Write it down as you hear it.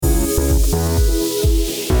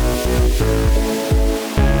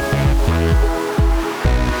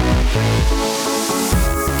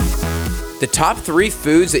The top 3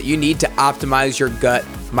 foods that you need to optimize your gut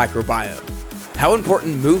microbiome. How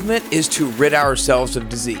important movement is to rid ourselves of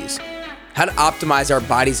disease. How to optimize our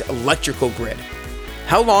body's electrical grid.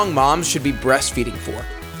 How long moms should be breastfeeding for.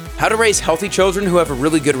 How to raise healthy children who have a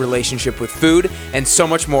really good relationship with food, and so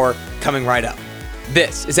much more coming right up.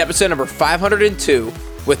 This is episode number 502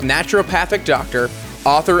 with naturopathic doctor,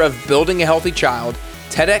 author of Building a Healthy Child,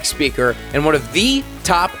 TEDx speaker, and one of the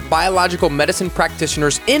top biological medicine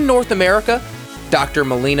practitioners in North America, Dr.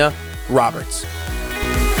 Melina Roberts.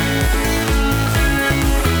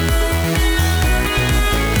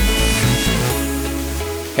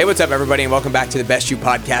 Hey, what's up, everybody, and welcome back to the Best You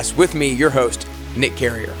podcast with me, your host, Nick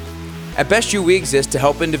Carrier. At Best You, we exist to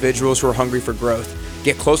help individuals who are hungry for growth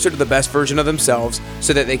get closer to the best version of themselves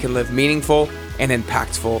so that they can live meaningful and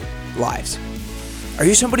impactful lives. Are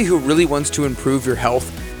you somebody who really wants to improve your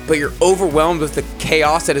health, but you're overwhelmed with the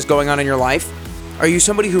chaos that is going on in your life? Are you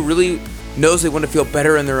somebody who really knows they want to feel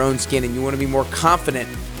better in their own skin and you want to be more confident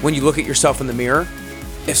when you look at yourself in the mirror?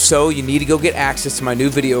 If so, you need to go get access to my new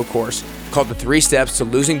video course called The 3 Steps to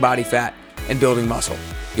Losing Body Fat and Building Muscle.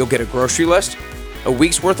 You'll get a grocery list, a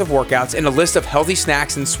week's worth of workouts, and a list of healthy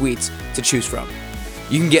snacks and sweets to choose from.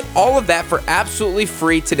 You can get all of that for absolutely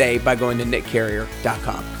free today by going to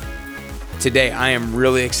nickcarrier.com. Today, I am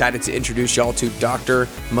really excited to introduce y'all to Dr.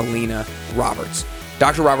 Melina Roberts.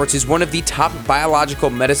 Dr. Roberts is one of the top biological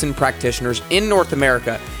medicine practitioners in North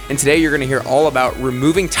America, and today you're going to hear all about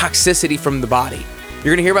removing toxicity from the body. You're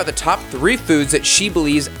going to hear about the top 3 foods that she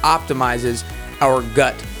believes optimizes our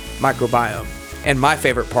gut microbiome. And my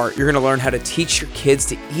favorite part, you're going to learn how to teach your kids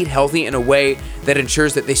to eat healthy in a way that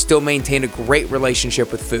ensures that they still maintain a great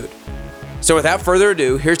relationship with food. So without further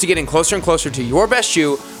ado, here's to getting closer and closer to your best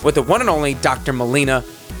you with the one and only Dr. Melina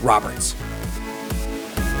Roberts.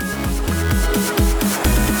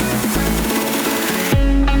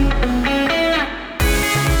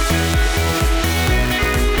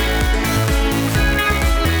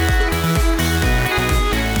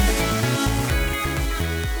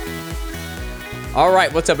 All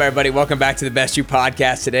right, what's up, everybody? Welcome back to the Best You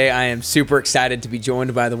podcast. Today, I am super excited to be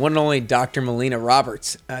joined by the one and only Dr. Melina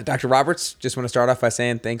Roberts. Dr. Roberts, just want to start off by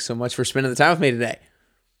saying thanks so much for spending the time with me today.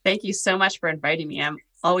 Thank you so much for inviting me. I'm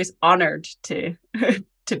always honored to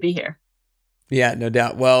be here. Yeah, no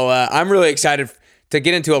doubt. Well, I'm really excited to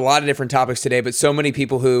get into a lot of different topics today, but so many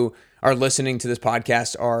people who are listening to this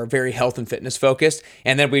podcast are very health and fitness focused.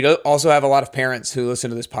 And then we also have a lot of parents who listen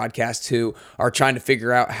to this podcast who are trying to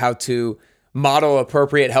figure out how to model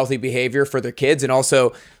appropriate healthy behavior for their kids and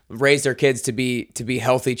also raise their kids to be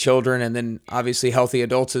healthy children and then obviously healthy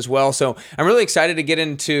adults as well. So I'm really excited to get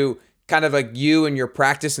into kind of like you and your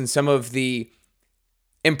practice and some of the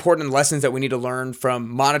important lessons that we need to learn from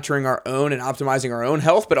monitoring our own and optimizing our own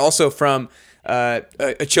health, but also from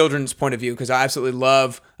a children's point of view, because I absolutely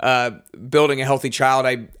love Building a Healthy Child.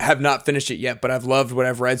 I have not finished it yet, but I've loved what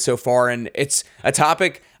I've read so far, and it's a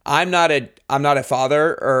topic. I'm not a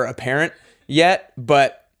father or a parent yet,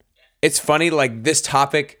 but it's funny, like this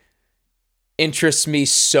topic interests me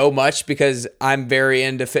so much because I'm very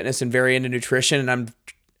into fitness and very into nutrition, and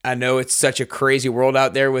I know it's such a crazy world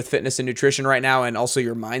out there with fitness and nutrition right now, and also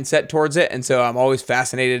your mindset towards it. And so I'm always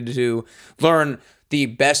fascinated to learn the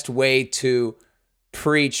best way to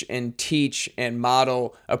preach and teach and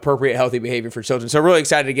model appropriate healthy behavior for children. So I'm really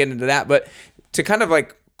excited to get into that, but to kind of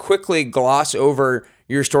like quickly gloss over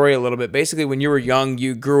your story a little bit. Basically, when you were young,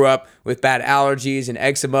 you grew up with bad allergies and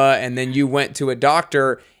eczema, and then you went to a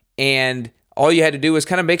doctor, and all you had to do was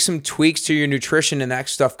kind of make some tweaks to your nutrition, and that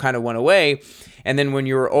stuff kind of went away. And then when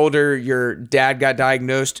you were older, your dad got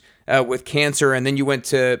diagnosed with cancer, and then you went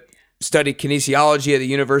to study kinesiology at the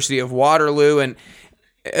University of Waterloo, and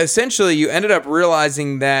essentially you ended up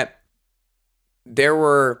realizing that there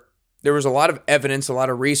was a lot of evidence, a lot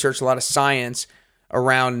of research, a lot of science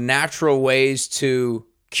around natural ways to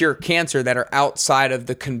cure cancer that are outside of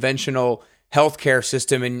the conventional healthcare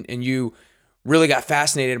system, and you really got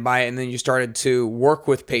fascinated by it, and then you started to work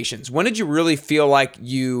with patients. When did you really feel like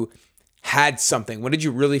you had something? When did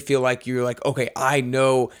you really feel like you're like, okay, I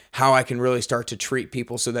know how I can really start to treat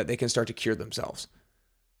people so that they can start to cure themselves?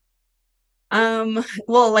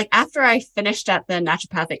 Well, like after I finished at the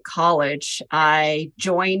naturopathic college, I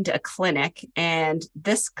joined a clinic, and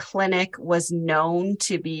this clinic was known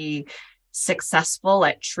to be successful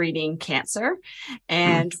at treating cancer.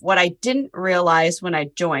 And what I didn't realize when I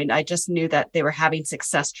joined, I just knew that they were having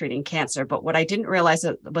success treating cancer. But what I didn't realize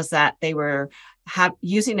was that they were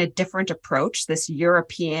using a different approach, this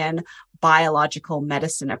European biological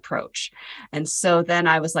medicine approach. And so then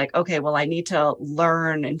I was like, okay, well, I need to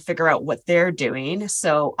learn and figure out what they're doing.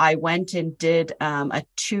 So I went and did a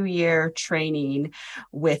 2-year training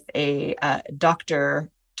with a Dr.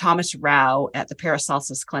 Thomas Rau at the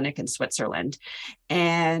Paracelsus Clinic in Switzerland.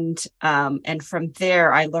 And from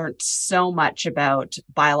there, I learned so much about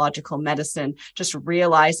biological medicine, just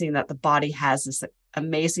realizing that the body has this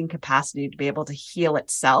amazing capacity to be able to heal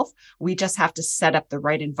itself. We just have to set up the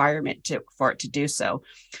right environment for it to do so.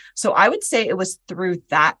 So I would say it was through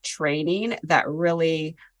that training that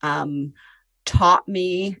really taught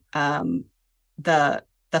me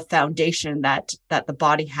the foundation that the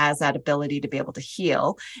body has that ability to be able to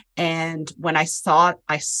heal. And when I saw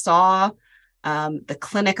the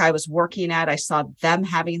clinic I was working at, I saw them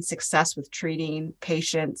having success with treating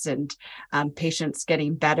patients and patients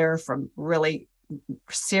getting better from really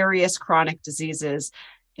serious chronic diseases,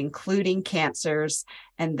 including cancers.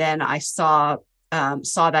 And then I saw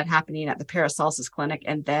that happening at the Paracelsus Clinic,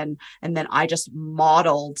 and then I just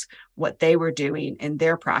modeled what they were doing in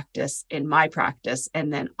their practice in my practice,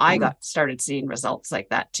 and then I started seeing results like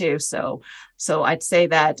that too. So I'd say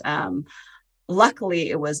that luckily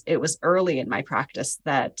it was early in my practice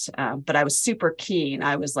that, but I was super keen.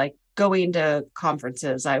 I was like going to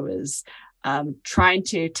conferences. I was trying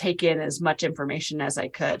to take in as much information as I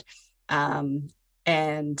could.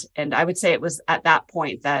 And I would say it was at that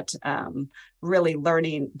point that really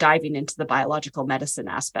diving into the biological medicine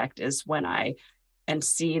aspect is when and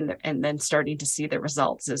then starting to see the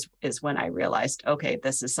results is when I realized, okay,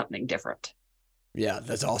 this is something different. Yeah,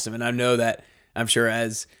 that's awesome. And I know that, I'm sure,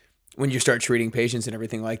 as when you start treating patients and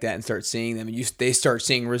everything like that and start seeing them and they start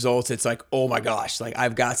seeing results, it's like, oh my gosh, like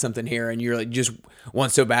I've got something here, and you're like just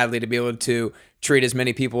want so badly to be able to treat as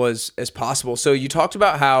many people as possible. So you talked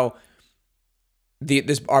about how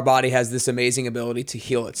our body has this amazing ability to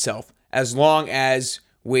heal itself as long as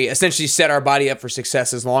we essentially set our body up for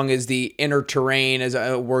success, as long as the inner terrain, as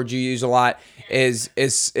a word you use a lot, is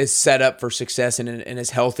set up for success and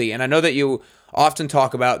is healthy. And I know that you often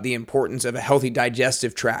talk about the importance of a healthy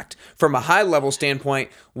digestive tract. From a high level standpoint,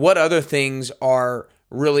 what other things are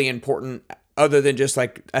really important other than just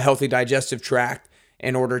like a healthy digestive tract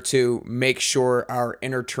in order to make sure our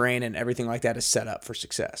inner terrain and everything like that is set up for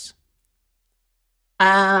success?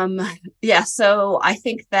 Yeah, so I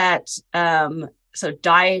think that so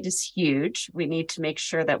diet is huge. We need to make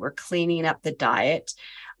sure that we're cleaning up the diet.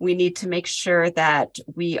 We need to make sure that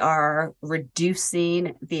we are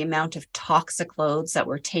reducing the amount of toxic loads that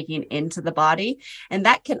we're taking into the body. And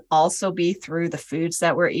that can also be through the foods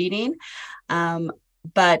that we're eating.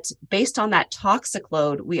 But based on that toxic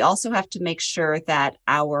load, we also have to make sure that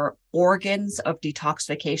our organs of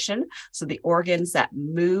detoxification, so the organs that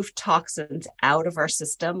move toxins out of our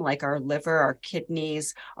system, like our liver, our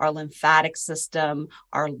kidneys, our lymphatic system,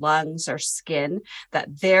 our lungs, our skin,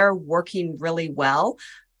 that they're working really well,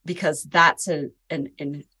 because that's a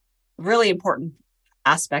really important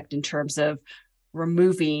aspect in terms of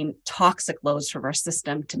removing toxic loads from our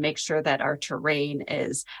system to make sure that our terrain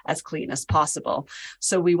is as clean as possible.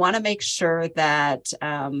 So we want to make sure that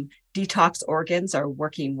detox organs are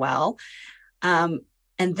working well. And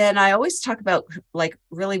then I always talk about, like,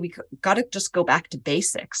 really, we got to just go back to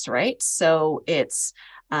basics, right? So it's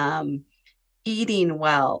eating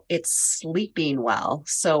well, it's sleeping well.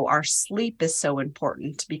 So our sleep is so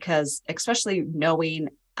important, because especially knowing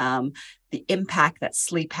the impact that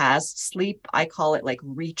sleep has. Sleep, I call it like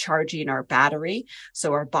recharging our battery.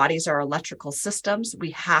 So our bodies are electrical systems.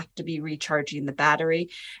 We have to be recharging the battery.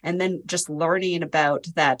 And then just learning about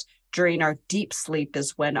that during our deep sleep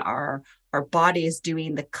is when our body is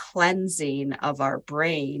doing the cleansing of our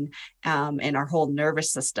brain and our whole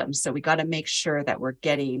nervous system. So we got to make sure that we're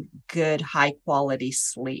getting good, high quality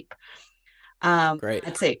sleep. Great.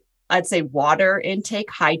 I'd say water intake,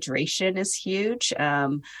 hydration is huge,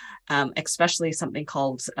 especially something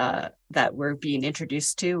called that we're being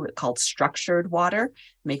introduced to, called structured water,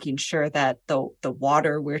 making sure that the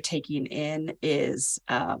water we're taking in is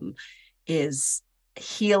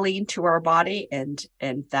healing to our body, and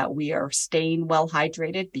that we are staying well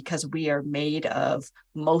hydrated, because we are made of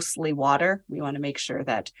mostly water. We want to make sure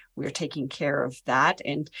that we're taking care of that,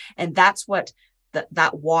 and that's what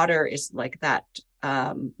that water is like. That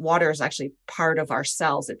water is actually part of our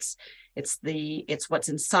cells. It's what's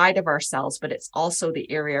inside of our cells, but it's also the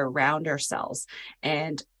area around our cells.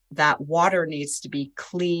 And that water needs to be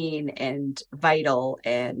clean and vital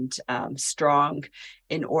and strong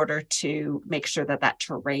in order to make sure that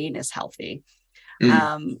terrain is healthy.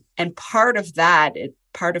 And part of that,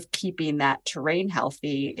 part of keeping that terrain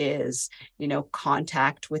healthy is,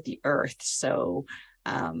 contact with the earth. So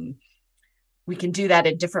we can do that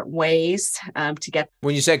in different ways to get.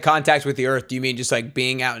 When you said contact with the earth, do you mean just like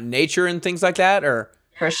being out in nature and things like that, or?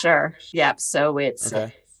 For sure. Yep. So it's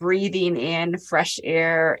Okay. breathing in fresh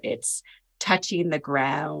air, it's touching the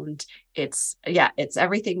ground. It's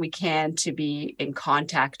everything we can to be in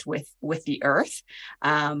contact with the earth,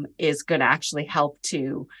 is going to actually help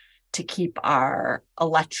to keep our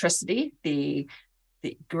electricity,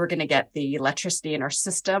 we're going to get the electricity in our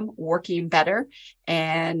system working better.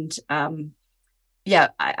 And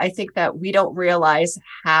I think that we don't realize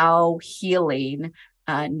how healing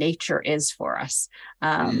nature is for us.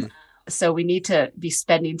 So we need to be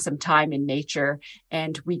spending some time in nature,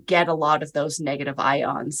 and we get a lot of those negative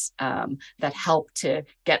ions that help to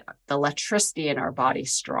get the electricity in our body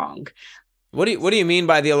strong. What do you mean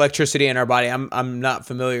by the electricity in our body? I'm not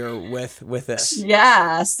familiar with this.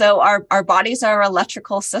 Yeah, so our bodies are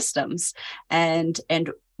electrical systems, and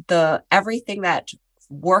the everything that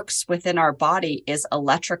works within our body is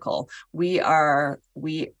electrical. And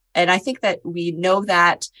I think that we know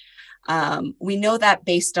that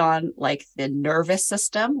based on like the nervous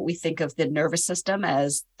system. We think of the nervous system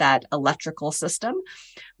as that electrical system,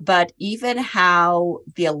 but even how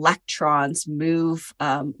the electrons move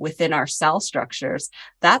within our cell structures,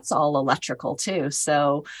 that's all electrical too.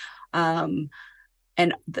 So, so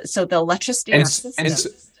the electricity in our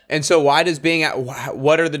system. And so why does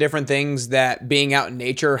what are the different things that being out in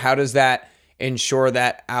nature, how does that ensure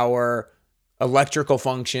that our electrical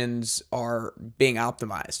functions are being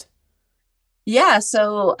optimized? Yeah.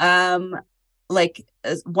 So, like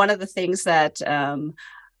one of the things that,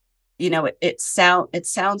 it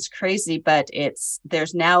sounds crazy, but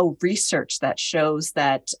there's now research that shows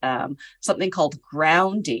that something called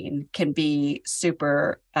grounding can be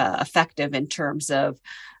super effective in terms of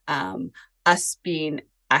us being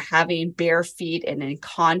having bare feet and in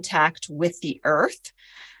contact with the earth.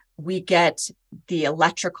 We get the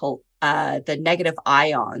the negative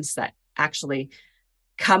ions that actually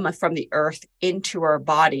come from the earth into our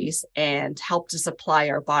bodies and help to supply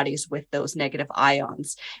our bodies with those negative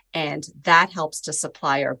ions. And that helps to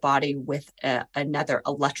supply our body with another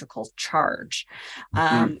electrical charge.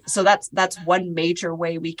 So that's one major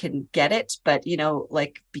way we can get it. But,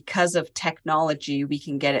 like because of technology, we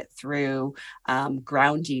can get it through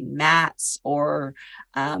grounding mats, or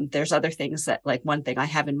there's other things that, like one thing I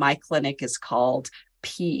have in my clinic is called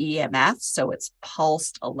PEMF, so it's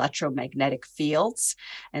pulsed electromagnetic fields.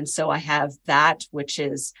 And so I have that, which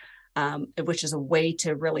is a way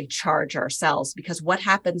to really charge our cells, because what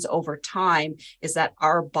happens over time is that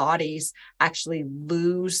our bodies actually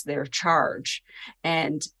lose their charge.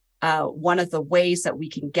 And one of the ways that we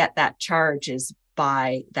can get that charge is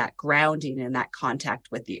by that grounding and that contact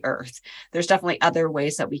with the earth. There's definitely other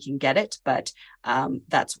ways that we can get it, but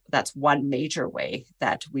that's one major way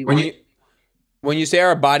that we want. When you say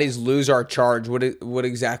our bodies lose our charge, what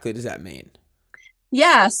exactly does that mean?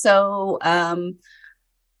 Yeah. So,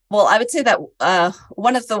 well, I would say that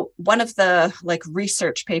one of the like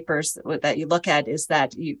research papers that you look at is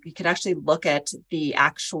that you can actually look at the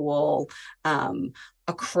actual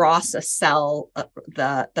across a cell,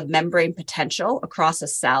 the membrane potential across a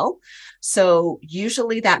cell. So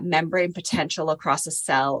usually that membrane potential across a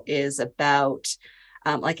cell is about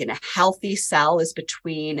like in a healthy cell is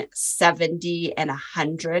between 70 and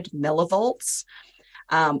 100 millivolts.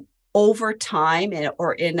 Over time,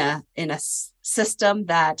 or in a system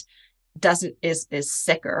that is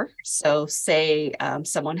sicker. So say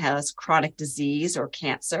someone has chronic disease or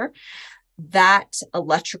cancer, that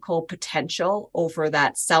electrical potential over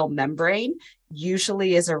that cell membrane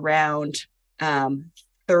usually is around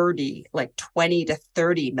 30, like 20 to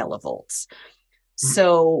 30 millivolts.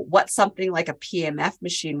 So what something like a PMF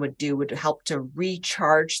machine would do would help to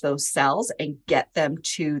recharge those cells and get them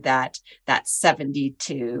to that 70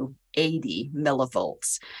 to 80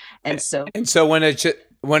 millivolts. And so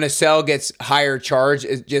when a cell gets higher charge,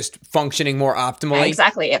 it's just functioning more optimally.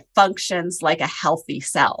 Exactly. It functions like a healthy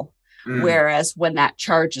cell. Whereas when that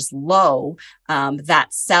charge is low, that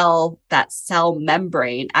cell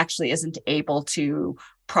membrane actually isn't able to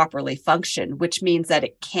properly function, which means that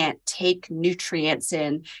it can't take nutrients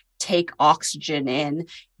in, take oxygen in,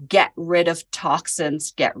 get rid of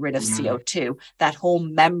toxins, get rid of CO2. That whole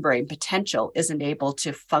membrane potential isn't able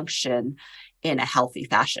to function in a healthy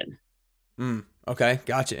fashion. Okay,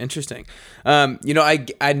 gotcha. Interesting.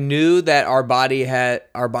 I knew that our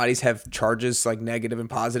bodies have charges like negative and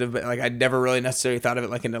positive, but like I never really necessarily thought of it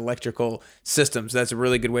like an electrical system. So that's a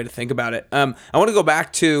really good way to think about it. I want to go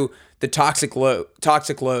back to the toxic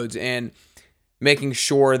loads and making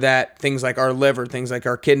sure that things like our liver, things like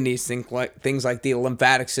our kidneys, things like the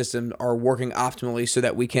lymphatic system are working optimally so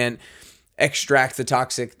that we can extract the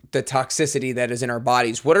toxicity that is in our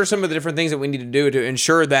bodies. What are some of the different things that we need to do to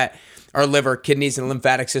ensure that our liver, kidneys, and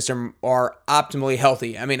lymphatic system are optimally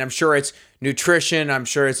healthy? I mean, I'm sure it's nutrition. I'm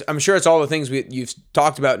sure it's all the things you've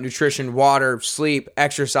talked about: nutrition, water, sleep,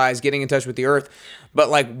 exercise, getting in touch with the earth. But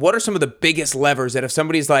like, what are some of the biggest levers that if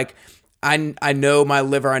somebody's like, I know my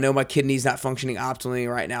liver, I know my kidneys not functioning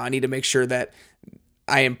optimally right now, I need to make sure that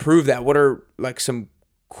I improve that. What are like some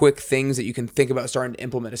quick things that you can think about starting to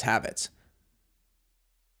implement as habits?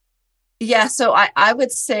 Yeah, so I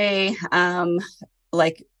would say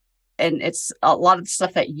like, and it's a lot of the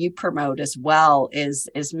stuff that you promote as well is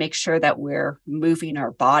make sure that we're moving our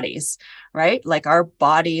bodies, right? Like our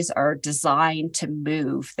bodies are designed to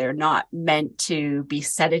move. They're not meant to be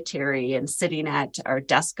sedentary and sitting at our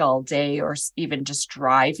desk all day or even just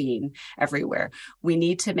driving everywhere. We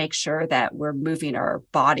need to make sure that we're moving our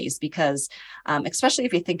bodies because especially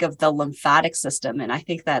if you think of the lymphatic system, and I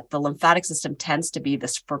think that the lymphatic system tends to be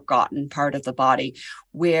this forgotten part of the body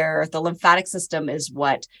where the lymphatic system is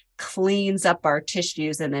what cleans up our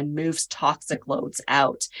tissues and then moves toxic loads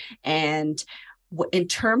out. And in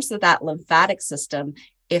terms of that lymphatic system,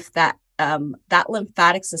 if that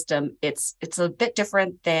lymphatic system, it's a bit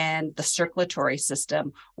different than the circulatory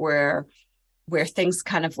system where things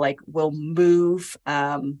kind of like will move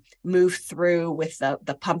through with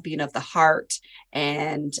the pumping of the heart,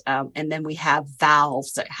 and then we have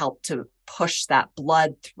valves that help to push that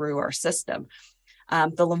blood through our system.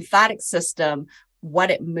 The lymphatic system,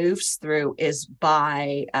 what it moves through is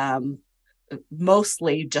by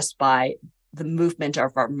mostly just by the movement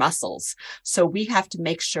of our muscles. So we have to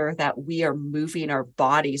make sure that we are moving our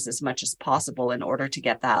bodies as much as possible in order to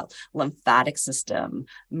get that lymphatic system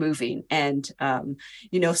moving. And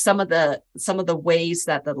some of the ways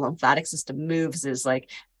that the lymphatic system moves is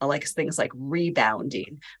like things like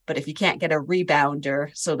rebounding. But if you can't get a rebounder,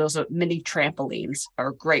 so those are mini trampolines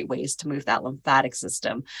are great ways to move that lymphatic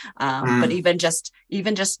system. But even just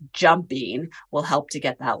jumping will help to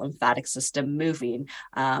get that lymphatic system moving.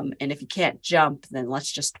 And if you can't jump, then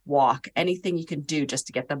let's just walk. Anything you can do just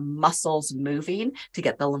to get the muscles moving, to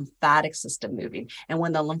get the lymphatic system moving. And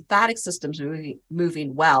when the lymphatic system's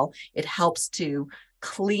moving well, it helps to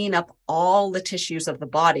clean up all the tissues of the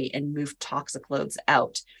body and move toxic loads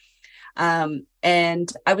out.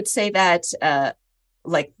 And I would say that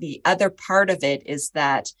like the other part of it is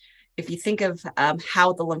that if you think of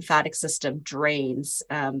how the lymphatic system drains,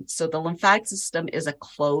 so the lymphatic system is a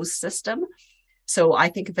closed system. So I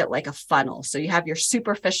think of it like a funnel. So you have your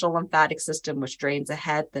superficial lymphatic system, which drains the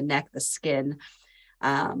head, the neck, the skin,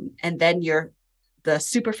 and then the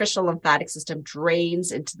superficial lymphatic system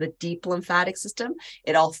drains into the deep lymphatic system.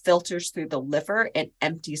 It all filters through the liver and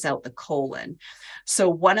empties out the colon. So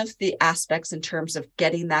one of the aspects in terms of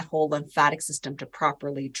getting that whole lymphatic system to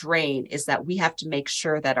properly drain is that we have to make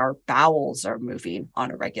sure that our bowels are moving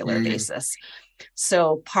on a regular basis.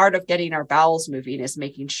 So part of getting our bowels moving is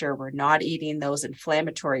making sure we're not eating those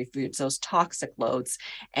inflammatory foods, those toxic loads,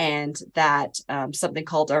 and that something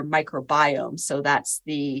called our microbiome. So that's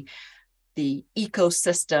the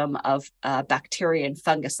ecosystem of bacteria and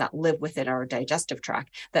fungus that live within our digestive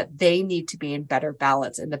tract, that they need to be in better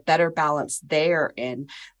balance. And the better balance they're in,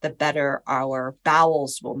 the better our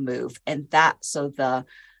bowels will move. And that'll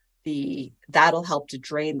help to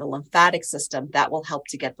drain the lymphatic system. That will help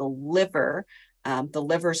to get the liver. The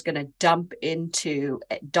liver is going to dump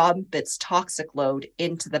its toxic load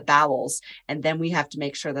into the bowels. And then we have to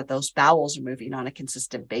make sure that those bowels are moving on a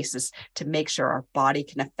consistent basis to make sure our body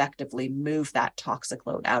can effectively move that toxic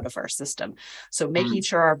load out of our system. So making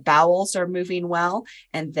sure our bowels are moving well,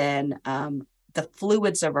 and then the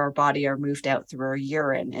fluids of our body are moved out through our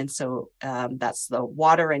urine. And so that's the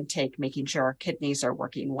water intake, making sure our kidneys are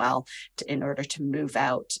working well in order to move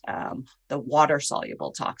out the water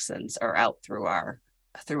soluble toxins are out through our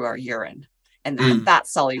urine. And then the fat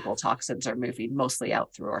soluble toxins are moving mostly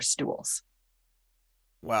out through our stools.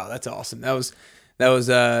 Wow, that's awesome. That was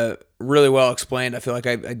really well explained. I feel like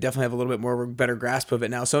I definitely have a little bit more of a better grasp of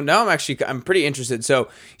it now. So now I'm pretty interested. So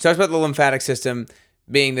you talked about the lymphatic system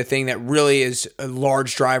being the thing that really is a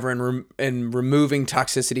large driver in removing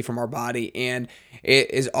toxicity from our body. And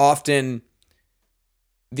it is often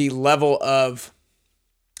the level of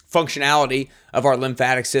functionality of our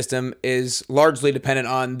lymphatic system is largely dependent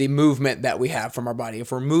on the movement that we have from our body.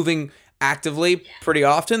 If we're moving actively pretty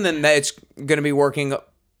often, then it's going to be working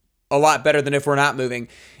a lot better than if we're not moving.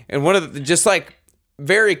 And just like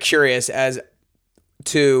very curious as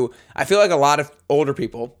to, I feel like a lot of older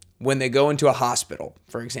people, when they go into a hospital,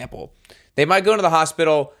 for example, they might go into the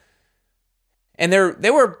hospital and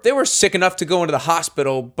they were sick enough to go into the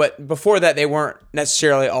hospital, but before that they weren't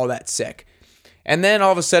necessarily all that sick. And then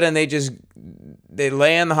all of a sudden they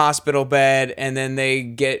lay in the hospital bed, and then they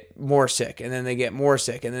get more sick, and then they get more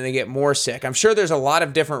sick, and then they get more sick. I'm sure there's a lot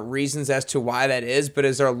of different reasons as to why that is, but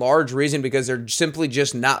is there a large reason because they're simply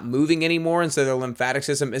just not moving anymore, and so their lymphatic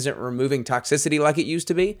system isn't removing toxicity like it used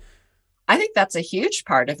to be? I think that's a huge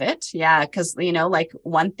part of it. Yeah. Cause, like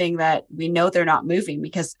one thing that we know they're not moving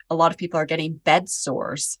because a lot of people are getting bed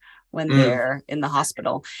sores when they're in the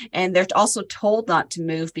hospital. And they're also told not to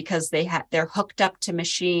move because they're hooked up to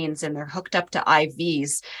machines and they're hooked up to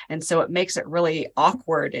IVs. And so it makes it really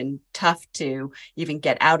awkward and tough to even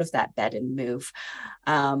get out of that bed and move.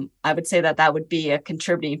 I would say that would be a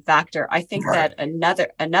contributing factor. I think that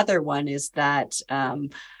another one is that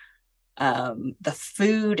the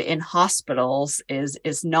food in hospitals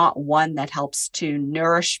is not one that helps to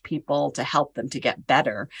nourish people to help them to get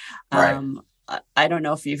better. Right. I don't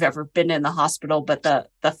know if you've ever been in the hospital, but the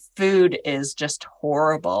food is just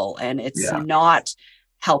horrible and it's not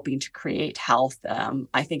helping to create health.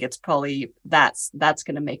 I think it's probably that's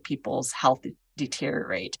going to make people's health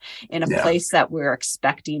deteriorate in a place that we're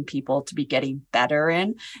expecting people to be getting better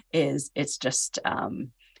in. It's just a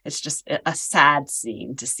sad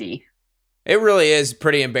scene to see. It really is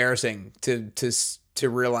pretty embarrassing to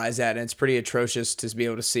realize that, and it's pretty atrocious to be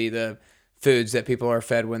able to see the foods that people are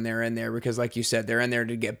fed when they're in there, because like you said, they're in there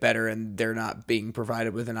to get better and they're not being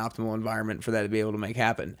provided with an optimal environment for that to be able to make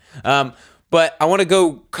happen. But I want to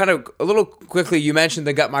go kind of a little quickly. You mentioned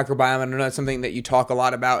the gut microbiome, and I know that's something that you talk a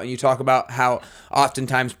lot about, and you talk about how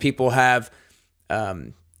oftentimes people have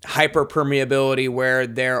hyperpermeability where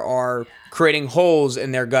there are creating holes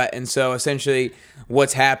in their gut. And so essentially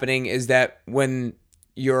what's happening is that when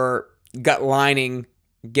your gut lining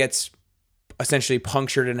gets essentially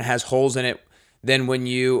punctured and it has holes in it, then when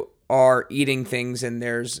you are eating things and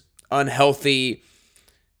there's unhealthy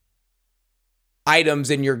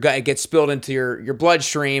items in your gut, it gets spilled into your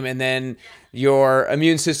bloodstream, and then your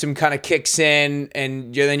immune system kind of kicks in,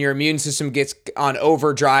 and then your immune system gets on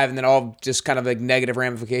overdrive, and then all just kind of like negative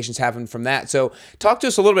ramifications happen from that. So talk to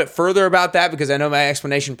us a little bit further about that, because I know my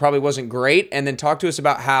explanation probably wasn't great, and then talk to us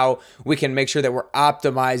about how we can make sure that we're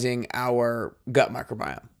optimizing our gut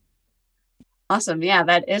microbiome. Awesome. Yeah,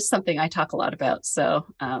 that is something I talk a lot about. So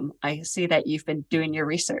I see that you've been doing your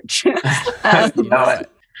research. Yeah.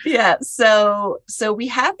 Yeah, so we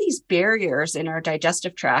have these barriers in our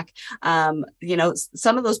digestive tract.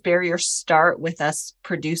 Some of those barriers start with us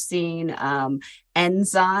producing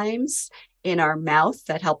enzymes in our mouth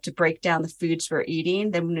that help to break down the foods we're eating.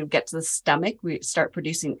 Then when we get to the stomach, we start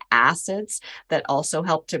producing acids that also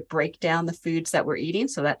help to break down the foods that we're eating.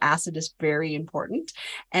 So that acid is very important.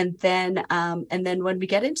 And then when we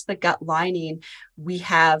get into the gut lining, we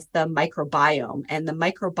have the microbiome, and the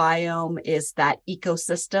microbiome is that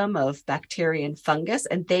ecosystem of bacteria and fungus,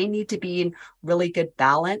 and they need to be in really good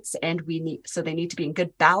balance. And they need to be in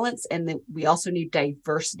good balance. And then we also need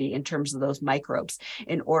diversity in terms of those microbes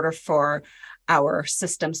in order for our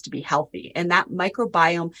systems to be healthy. And that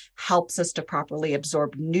microbiome helps us to properly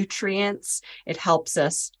absorb nutrients. It helps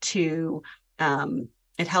us to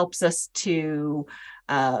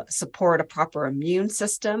support a proper immune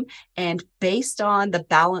system. And based on the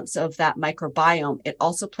balance of that microbiome, it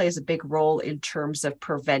also plays a big role in terms of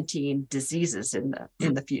preventing diseases in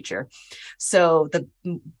the future. So the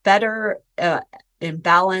better in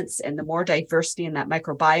balance and the more diversity in that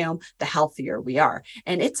microbiome, the healthier we are.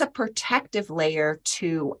 And it's a protective layer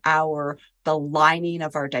to the lining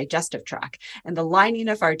of our digestive tract. And the lining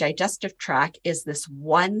of our digestive tract is this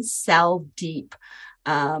one cell deep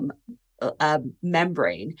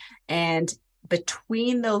membrane. And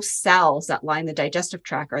between those cells that line the digestive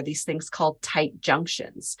tract are these things called tight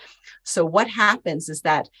junctions. So what happens is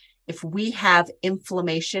that if we have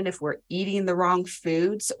inflammation, if we're eating the wrong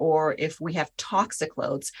foods, or if we have toxic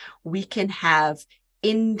loads, we can have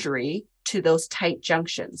injury to those tight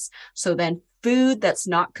junctions. So then food that's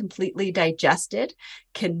not completely digested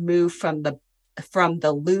can move from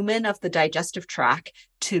the lumen of the digestive tract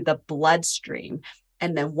to the bloodstream.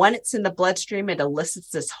 And then when it's in the bloodstream, it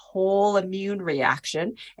elicits this whole immune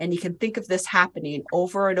reaction. And you can think of this happening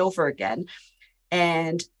over and over again.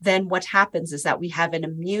 And then what happens is that we have an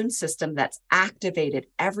immune system that's activated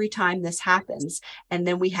every time this happens. And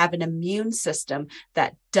then we have an immune system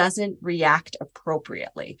that doesn't react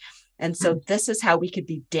appropriately. And so this is how we could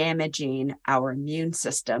be damaging our immune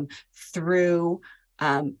system through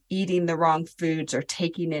eating the wrong foods or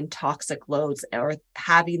taking in toxic loads or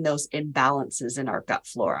having those imbalances in our gut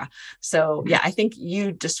flora. So yeah, I think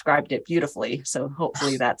you described it beautifully. So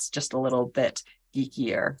hopefully that's just a little bit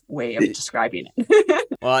geekier way of describing it.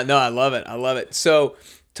 Well, no, I love it. I love it. So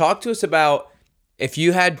talk to us about, if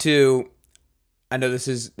you had to I know this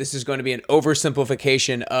is going to be an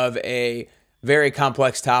oversimplification of a very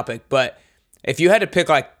complex topic, but if you had to pick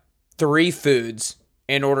like 3 foods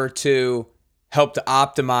in order to help to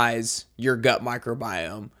optimize your gut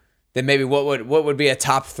microbiome, then maybe what would be a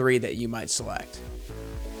top 3 that you might select?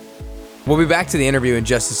 We'll be back to the interview in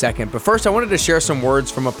just a second, but first I wanted to share some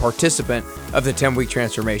words from a participant of the 10-week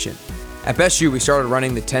transformation. At Best U, we started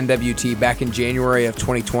running the 10WT back in January of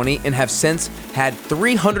 2020 and have since had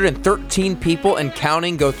 313 people and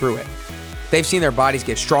counting go through it. They've seen their bodies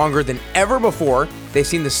get stronger than ever before, they've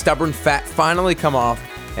seen the stubborn fat finally come off,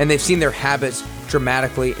 and they've seen their habits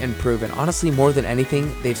dramatically improve. And honestly, more than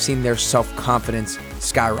anything, they've seen their self-confidence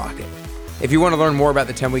skyrocket. If you want to learn more about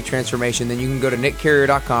the 10-week transformation, then you can go to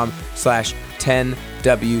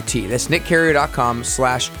nickcarrier.com/10WT. That's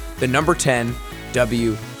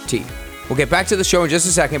nickcarrier.com/10WT. We'll get back to the show in just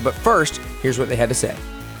a second, but first, here's what they had to say.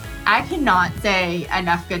 I cannot say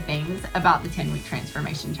enough good things about the 10-week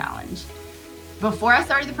transformation challenge. Before I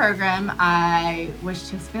started the program, I was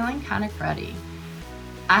just feeling kind of cruddy.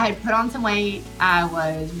 I had put on some weight. I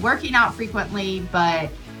was working out frequently, but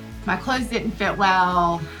my clothes didn't fit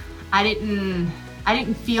well. I didn't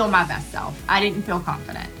feel my best self. I didn't feel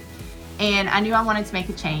confident. And I knew I wanted to make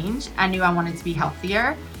a change. I knew I wanted to be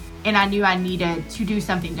healthier. And I knew I needed to do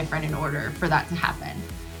something different in order for that to happen.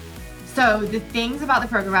 So the things about the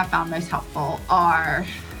program I found most helpful are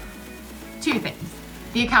 2 things.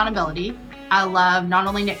 The accountability. I love not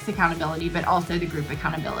only Nick's accountability, but also the group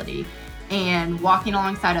accountability and walking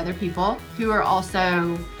alongside other people who are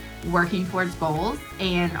also working towards goals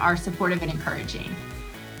and are supportive and encouraging.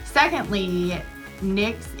 Secondly,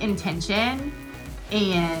 Nick's intention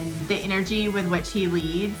and the energy with which he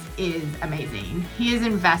leads is amazing. He is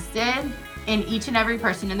invested in each and every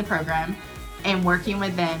person in the program and working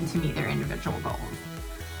with them to meet their individual goals.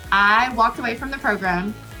 I walked away from the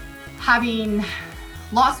program having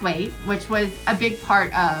lost weight, which was a big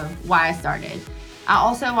part of why I started. I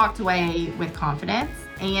also walked away with confidence,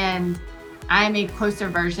 and I am a closer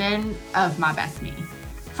version of my best me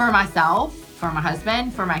for myself, for my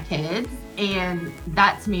husband, for my kids, and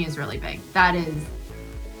that to me is really big. That is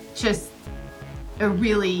just a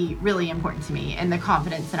really, really important to me, and the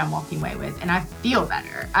confidence that I'm walking away with. And I feel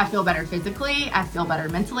better. I feel better physically. I feel better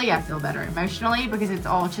mentally. I feel better emotionally, because it's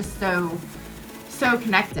all just so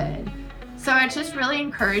connected. So I just really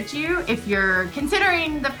encourage you, if you're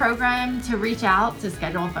considering the program, to reach out, to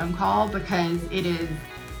schedule a phone call, because it is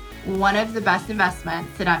one of the best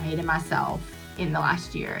investments that I made in myself in the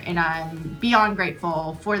last year. And I'm beyond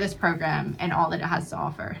grateful for this program and all that it has to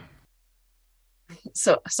offer.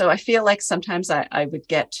 So I feel like sometimes I would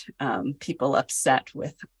get people upset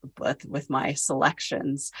with my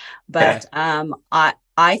selections, but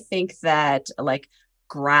I think that like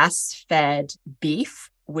grass-fed beef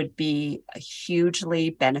would be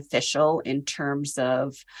hugely beneficial in terms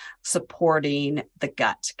of supporting the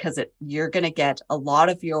gut, because you're going to get a lot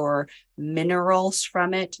of your minerals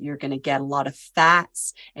from it. You're going to get a lot of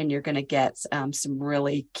fats, and you're going to get some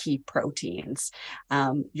really key proteins.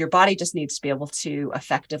 Your body just needs to be able to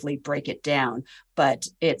effectively break it down. But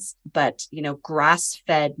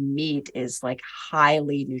grass-fed meat is like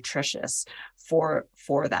highly nutritious for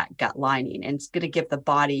that gut lining, and it's going to give the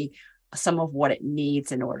body some of what it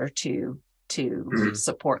needs in order to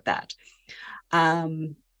support that.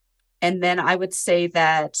 And then I would say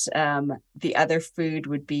that the other food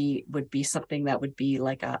would be something that would be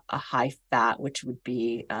like a high fat, which would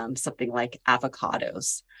be something like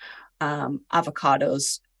avocados.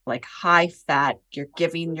 Avocados, like high fat, you're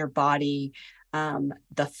giving your body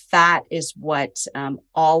the fat is what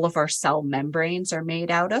all of our cell membranes are made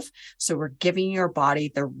out of. So we're giving your body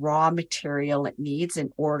the raw material it needs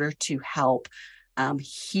in order to help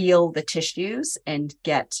heal the tissues and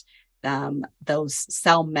get those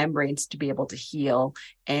cell membranes to be able to heal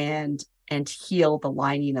and heal the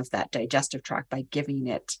lining of that digestive tract by giving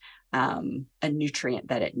it a nutrient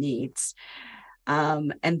that it needs.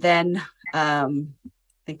 And then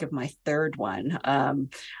think of my third one.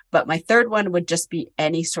 But my third one would just be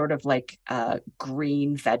any sort of like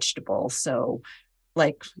green vegetable. So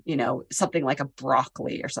like, something like a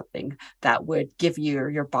broccoli or something that would give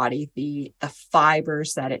your body the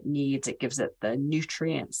fibers that it needs. It gives it the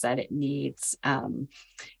nutrients that it needs.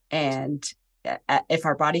 And if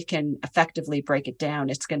our body can effectively break it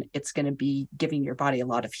down, it's going to be giving your body a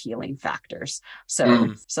lot of healing factors.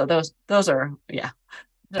 So those are, yeah.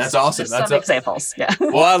 That's awesome. That's some examples. Yeah.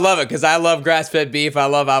 Well, I love it because I love grass-fed beef. I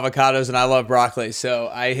love avocados and I love broccoli. So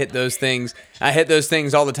I hit those things. I hit those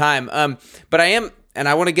things all the time. But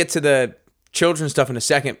I want to get to children's stuff in a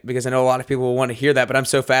second because I know a lot of people will want to hear that, but I'm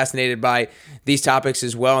so fascinated by these topics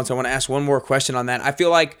as well. And so I want to ask one more question on that. I feel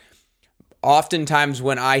like oftentimes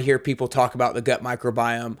when I hear people talk about the gut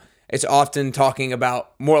microbiome, it's often talking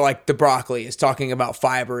about more like the broccoli. It's talking about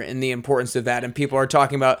fiber and the importance of that. And people are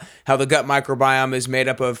talking about how the gut microbiome is made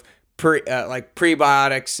up of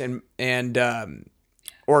prebiotics and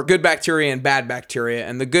or good bacteria and bad bacteria.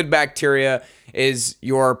 And the good bacteria is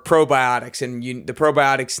your probiotics, and the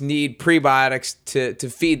probiotics need prebiotics to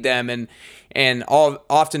feed them. And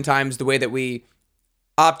oftentimes the way that we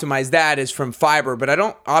optimize that is from fiber, but I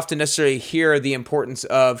don't often necessarily hear the importance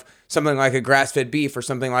of something like a grass-fed beef or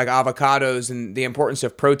something like avocados and the importance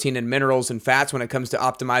of protein and minerals and fats when it comes to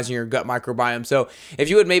optimizing your gut microbiome. So if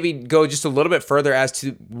you would maybe go just a little bit further as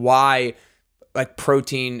to why like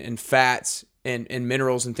protein and fats and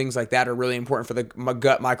minerals and things like that are really important for the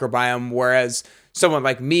gut microbiome, whereas someone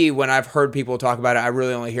like me, when I've heard people talk about it, I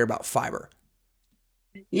really only hear about fiber.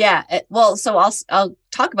 Yeah. Well, so I'll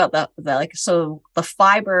talk about so the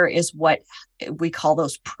fiber is what we call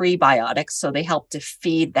those prebiotics. So they help to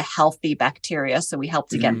feed the healthy bacteria. So we help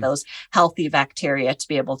to get those healthy bacteria to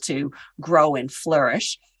be able to grow and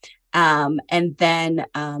flourish. And then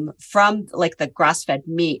from like the grass-fed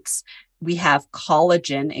meats, we have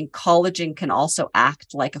collagen, and collagen can also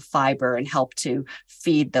act like a fiber and help to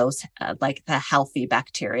feed those like the healthy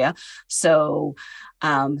bacteria. So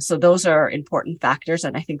those are important factors,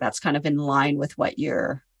 and I think that's kind of in line with what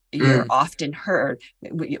you're often heard,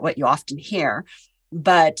 what you often hear.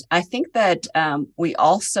 But I think that we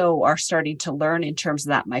also are starting to learn in terms of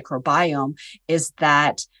that microbiome is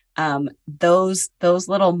that those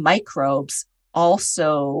little microbes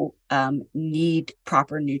also need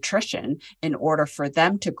proper nutrition in order for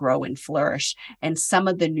them to grow and flourish. And some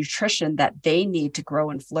of the nutrition that they need to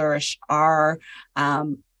grow and flourish are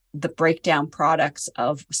the breakdown products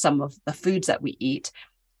of some of the foods that we eat,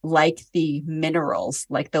 like the minerals,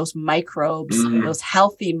 like those microbes, those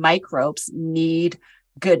healthy microbes need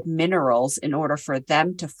good minerals in order for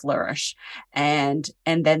them to flourish. And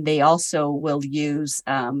then they also will use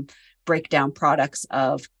breakdown products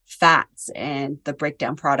of fats and the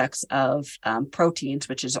breakdown products of proteins,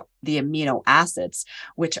 which is the amino acids,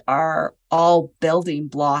 which are all building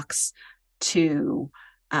blocks to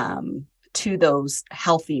those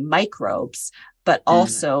healthy microbes, but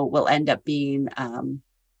also will end up being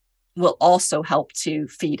will also help to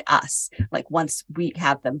feed us. Like once we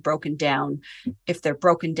have them broken down, if they're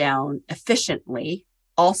broken down efficiently,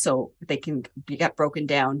 also they can get broken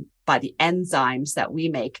down by the enzymes that we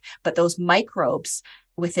make. But those microbes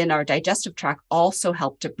within our digestive tract also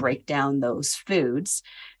help to break down those foods.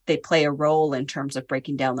 They play a role in terms of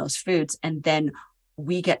breaking down those foods, and then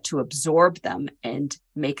we get to absorb them and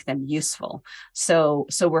make them useful. So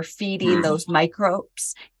we're feeding those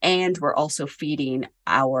microbes, and we're also feeding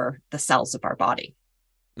the cells of our body.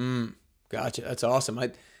 Gotcha. That's awesome.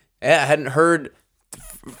 I hadn't heard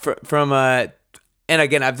from and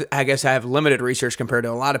again, I guess I have limited research compared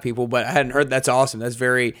to a lot of people, but I hadn't heard. That's awesome. That's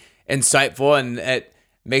very insightful, and it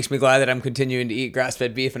makes me glad that I'm continuing to eat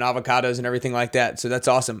grass-fed beef and avocados and everything like that. So that's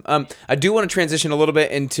awesome. I do want to transition a little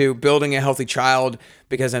bit into building a healthy child,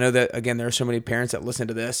 because I know that, again, there are so many parents that listen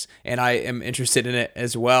to this, and I am interested in it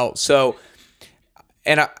as well. So,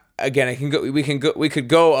 and we could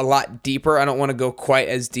go a lot deeper. I don't want to go quite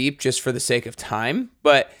as deep just for the sake of time,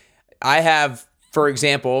 but I have, for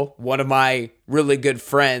example, one of my really good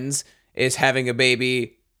friends is having a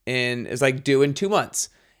baby is like due in 2 months.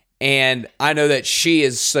 And I know that she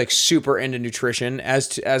is like super into nutrition,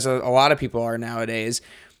 as a lot of people are nowadays.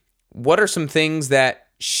 What are some things that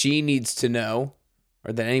she needs to know,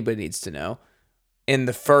 or that anybody needs to know, in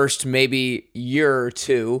the first maybe year or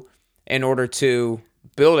two in order to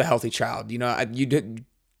build a healthy child? You know, you did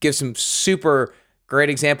give some super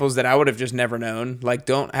great examples that I would have just never known, like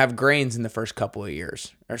don't have grains in the first couple of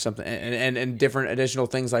years or something, and different additional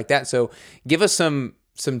things like that. So give us some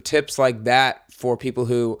tips like that for people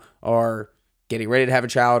who are getting ready to have a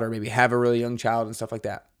child, or maybe have a really young child and stuff like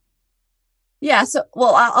that. Yeah. So,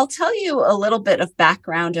 well, I'll tell you a little bit of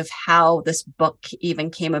background of how this book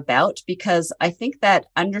even came about, because I think that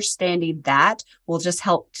understanding that will just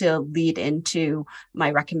help to lead into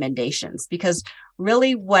my recommendations. Because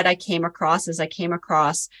really what I came across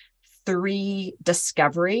 3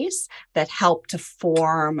 discoveries that helped to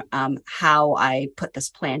form how I put this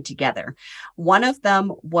plan together. One of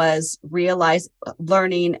them was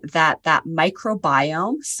learning that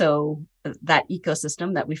microbiome, so that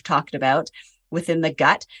ecosystem that we've talked about within the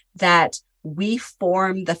gut, that we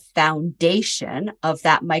form the foundation of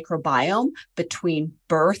that microbiome between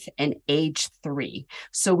birth and age 3.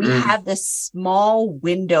 So we have this small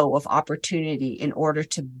window of opportunity in order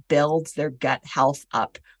to build their gut health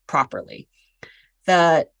up properly.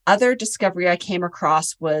 The other discovery I came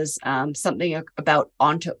across was something about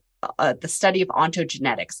the study of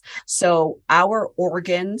ontogenetics. So our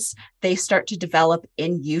organs, they start to develop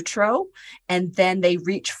in utero, and then they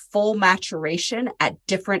reach full maturation at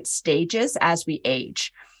different stages as we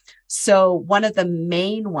age. So one of the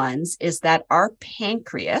main ones is that our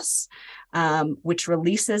pancreas, which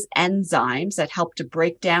releases enzymes that help to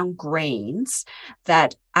break down grains,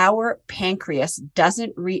 that our pancreas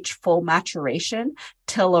doesn't reach full maturation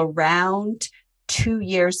till around 2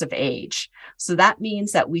 years of age. So that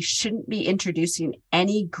means that we shouldn't be introducing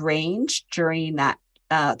any grains during that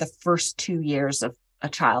the first 2 years of a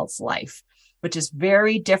child's life, which is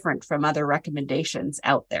very different from other recommendations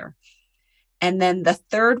out there. And then the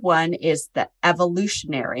third one is the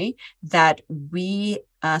evolutionary, that we,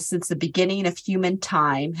 since the beginning of human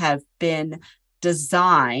time, have been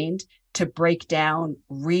designed to break down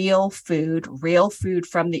real food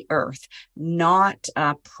from the earth, not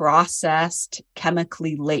processed,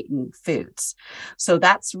 chemically laden foods. So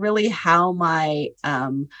that's really how my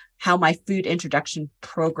food introduction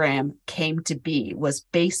program came to be, was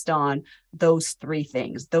based on those 3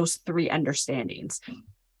 things, those 3 understandings.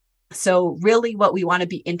 So really what we want to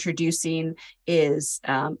be introducing is,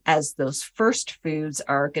 as those first foods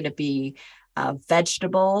are going to be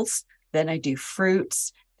vegetables, then I do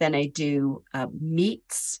fruits, then I do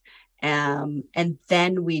meats, and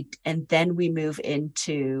then we move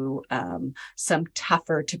into some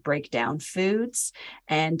tougher to break down foods,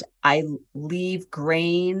 and I leave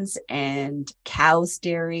grains and cow's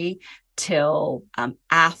dairy till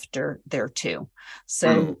after they're 2.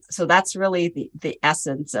 So that's really the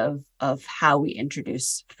essence of how we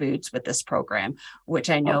introduce foods with this program, which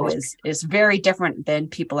I know is very different than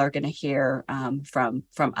people are going to hear from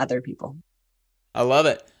other people. I love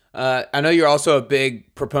it. I know you're also a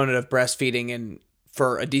big proponent of breastfeeding and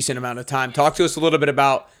for a decent amount of time. Talk to us a little bit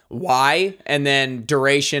about why and then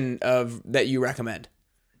duration of that you recommend.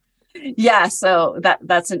 Yeah, so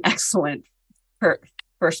that's an excellent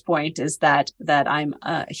first point, is that I'm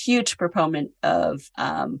a huge proponent of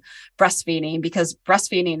breastfeeding, because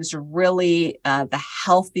breastfeeding is really the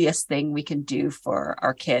healthiest thing we can do for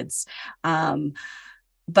our kids.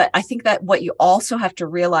 But I think that what you also have to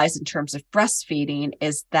realize in terms of breastfeeding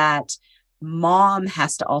is that mom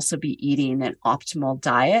has to also be eating an optimal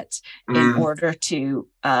diet in order to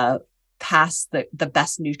pass the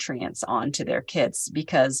best nutrients on to their kids,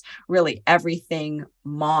 because really everything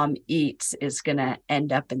mom eats is going to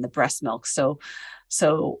end up in the breast milk. So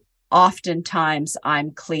oftentimes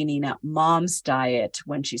I'm cleaning up mom's diet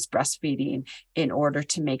when she's breastfeeding in order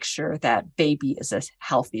to make sure that baby is as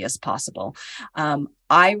healthy as possible.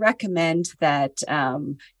 I recommend that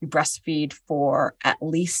you breastfeed for at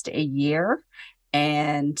least a year,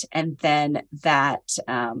 and then that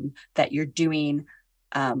you're doing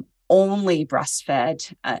only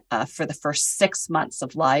breastfed for the first 6 months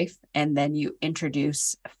of life, and then you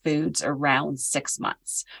introduce foods around 6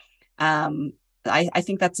 months. I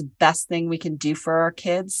think that's the best thing we can do for our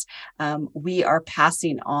kids. We are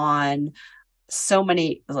passing on so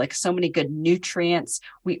many good nutrients.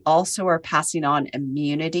 We also are passing on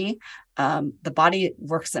immunity. The body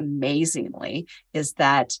works amazingly, is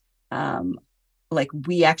that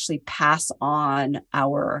we actually pass on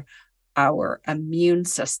our immune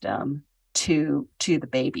system to the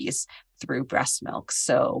babies through breast milk.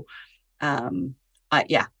 So I'm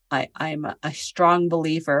a strong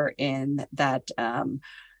believer in that.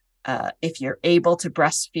 If you're able to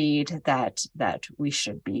breastfeed, that we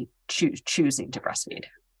should be choosing to breastfeed.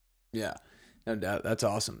 Yeah, no doubt. That's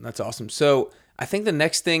awesome. So I think the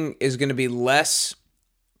next thing is going to be less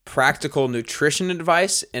practical nutrition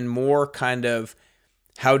advice and more kind of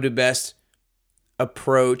how to best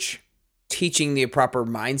approach teaching the proper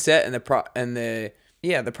mindset and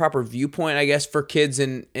the proper viewpoint, I guess, for kids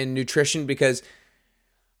in nutrition, because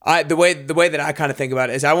the way that I kind of think about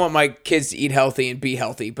it is I want my kids to eat healthy and be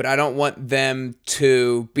healthy, but I don't want them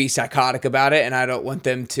to be psychotic about it, and I don't want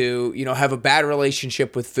them to, have a bad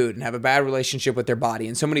relationship with food and have a bad relationship with their body.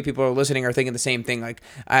 And so many people are listening are thinking the same thing. Like,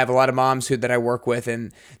 I have a lot of moms that I work with,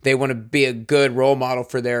 and they want to be a good role model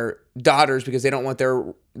for their daughters because they don't want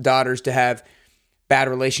their daughters to have bad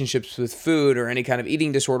relationships with food or any kind of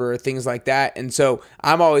eating disorder or things like that. And so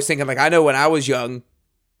I'm always thinking, like, I know when I was young,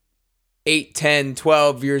 8, 10,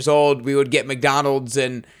 12 years old, we would get McDonald's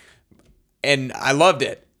and I loved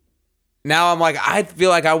it. Now I'm like, I feel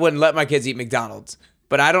like I wouldn't let my kids eat McDonald's,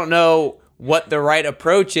 but I don't know what the right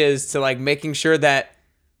approach is to like making sure that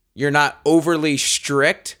you're not overly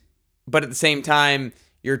strict, but at the same time,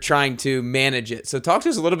 you're trying to manage it. So talk to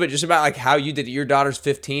us a little bit just about like how you did it. Your daughter's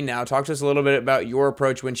 15 now. Talk to us a little bit about your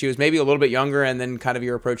approach when she was maybe a little bit younger and then kind of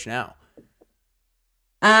your approach now.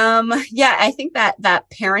 Yeah, I think that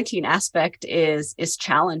parenting aspect is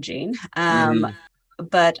challenging.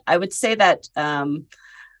 But I would say that,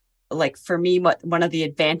 like for me, one of the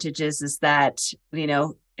advantages is that,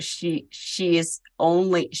 she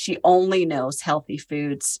only knows healthy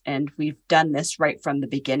foods, and we've done this right from the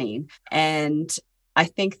beginning. And I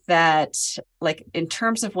think that like in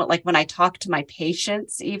terms of when I talk to my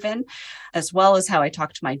patients, even as well as how I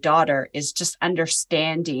talk to my daughter, is just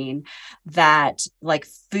understanding that like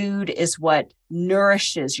food is what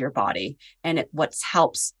nourishes your body, and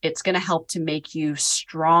it's going to help to make you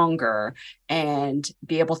stronger and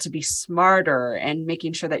be able to be smarter, and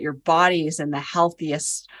making sure that your body is in the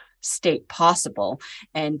healthiest state possible,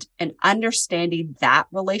 and understanding that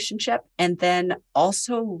relationship. And then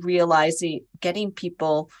also getting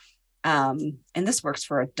people, and this works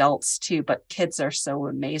for adults too, but kids are so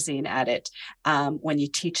amazing at it, when you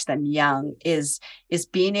teach them young, is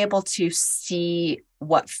being able to see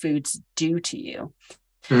what foods do to you.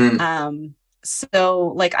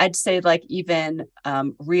 So like I'd say like even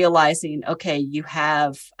realizing, okay, you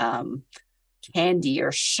have candy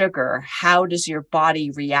or sugar, how does your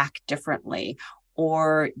body react differently?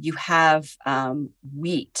 Or you have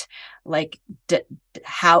wheat,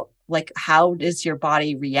 how is your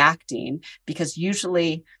body reacting? Because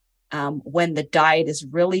usually when the diet is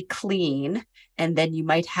really clean, and then you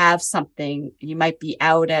might have something, you might be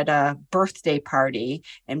out at a birthday party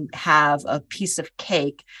and have a piece of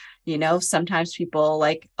cake. Sometimes people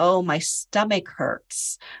like, oh, my stomach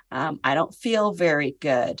hurts. I don't feel very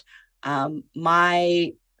good. Sometimes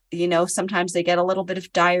they get a little bit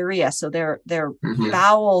of diarrhea, so their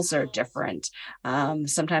bowels are different.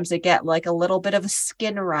 Sometimes they get like a little bit of a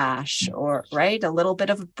skin rash, or a little bit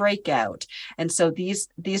of a breakout. And so these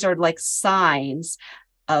are like signs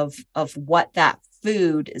of what that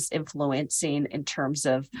food is influencing in terms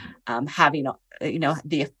of having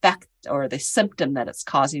the effect or the symptom that it's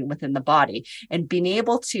causing within the body. And being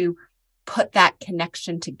able to put that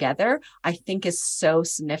connection together, I think, is so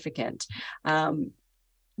significant.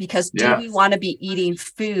 Because do we want to be eating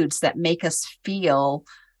foods that make us feel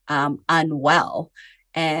unwell?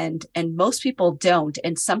 And most people don't.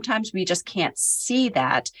 And sometimes we just can't see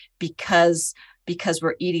that because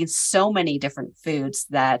we're eating so many different foods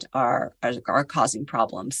that are causing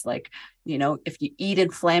problems. Like, if you eat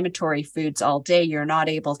inflammatory foods all day, you're not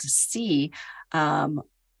able to see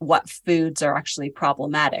what foods are actually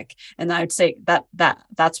problematic. And I would say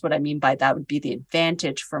that's what I mean by that would be the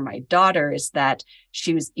advantage for my daughter, is that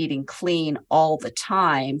she was eating clean all the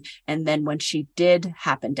time. And then when she did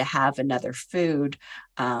happen to have another food,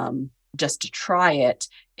 just to try it,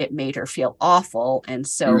 it made her feel awful. And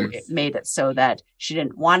so it made it so that she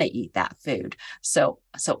didn't want to eat that food. So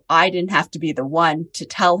I didn't have to be the one to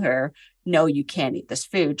tell her, no, you can't eat this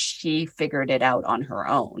food. She figured it out on her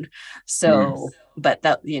own. So, but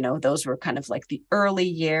that, those were kind of like the early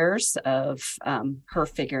years of her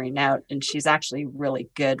figuring out, and she's actually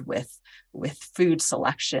really good with food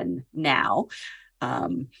selection now.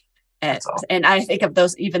 And I think of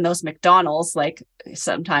those McDonald's, like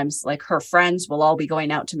sometimes like her friends will all be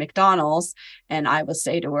going out to McDonald's, and I will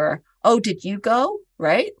say to her, oh, did you go?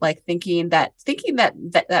 Right? Like thinking that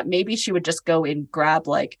maybe she would just go and grab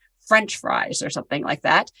like French fries or something like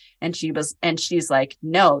that. And she's like,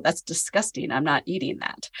 no, that's disgusting. I'm not eating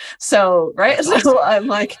that. So, right. So I'm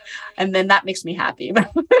like, and then that makes me happy.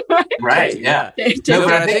 Right. Yeah. But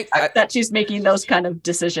I think that she's making those kind of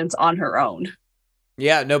decisions on her own.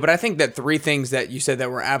 Yeah, no, but I think that three things that you said that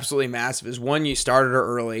were absolutely massive is, one, you started her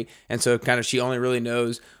early, and so kind of she only really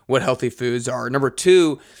knows what healthy foods are. Number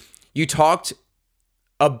two, you talked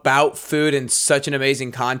about food in such an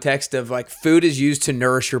amazing context of like food is used to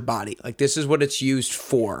nourish your body. Like this is what it's used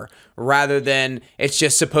for, rather than it's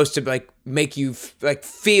just supposed to like make you like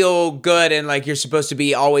feel good and like you're supposed to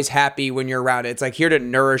be always happy when you're around it. It's like here to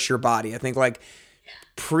nourish your body. I think like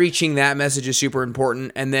preaching that message is super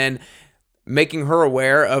important. And then making her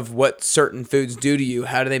aware of what certain foods do to you.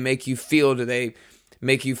 How do they make you feel? Do they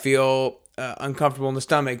make you feel uncomfortable in the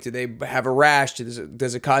stomach? Do they have a rash?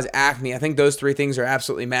 Does it cause acne? I think those three things are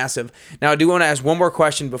absolutely massive. Now, I do want to ask one more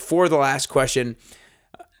question before the last question.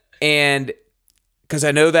 And because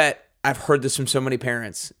I know that I've heard this from so many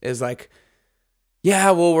parents, is like, yeah,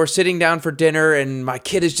 well, we're sitting down for dinner and my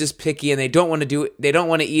kid is just picky and they don't want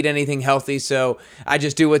to eat anything healthy. So I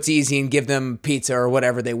just do what's easy and give them pizza or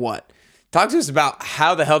whatever they want. Talk to us about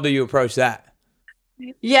how the hell do you approach that?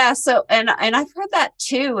 Yeah. So, and I've heard that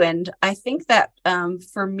too. And I think that,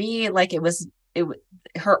 for me, like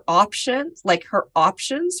her options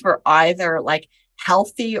were either like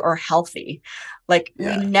healthy or healthy. Like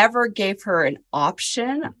we never gave her an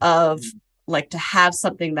option of like to have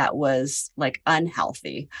something that was like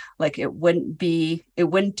unhealthy. Like it wouldn't be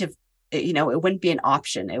an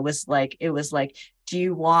option. It was like, do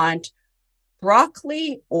you want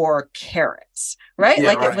broccoli or carrots? Right. Yeah,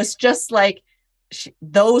 like right. It was just like,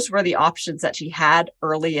 those were the options that she had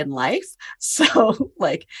early in life. So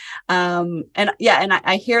like, and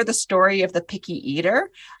I hear the story of the picky eater.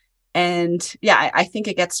 And I think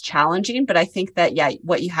it gets challenging, but I think that,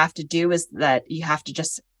 what you have to do is that you have to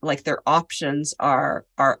just like their options are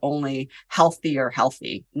only healthy or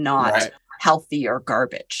healthy, not healthy or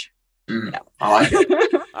garbage. I like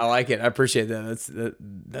it. I like it. I appreciate that.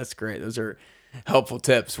 That's great. Those are helpful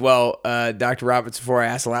tips. Well, Dr. Roberts, before I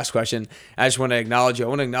ask the last question, I just want to acknowledge you. I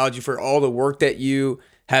want to acknowledge you for all the work that you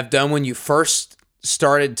have done when you first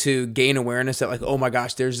started to gain awareness that like, oh my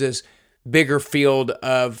gosh, there's this bigger field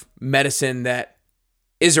of medicine that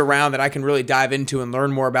is around that I can really dive into and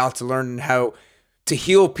learn more about, to learn how to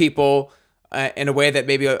heal people in a way that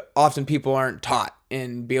maybe often people aren't taught,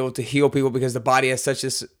 and be able to heal people, because the body has such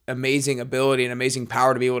this amazing ability and amazing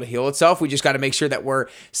power to be able to heal itself. We just got to make sure that we're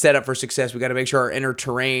set up for success. We got to make sure our inner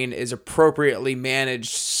terrain is appropriately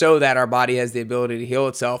managed so that our body has the ability to heal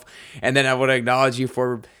itself. And then I want to acknowledge you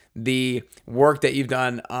for the work that you've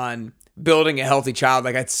done on building a healthy child.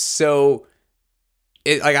 Like I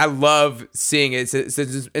love seeing it.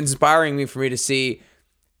 It's inspiring me for me to see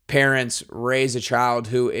parents raise a child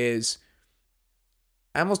who is,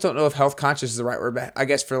 I almost don't know if health conscious is the right word, but I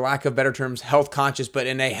guess for lack of better terms, health conscious, but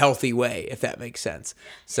in a healthy way, if that makes sense.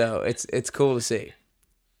 So it's cool to see.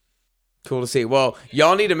 Cool to see. Well,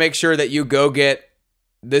 y'all need to make sure that you go get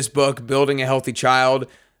this book, Building a Healthy Child,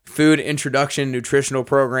 Food Introduction Nutritional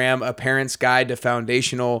Program, A Parent's Guide to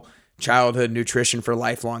Foundational Childhood Nutrition for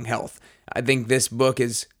Lifelong Health. I think this book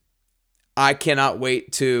I cannot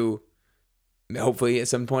wait to, hopefully at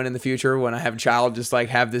some point in the future when I have a child, just like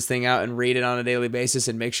have this thing out and read it on a daily basis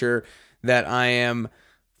and make sure that I am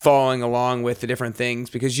following along with the different things,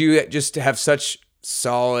 because you just have such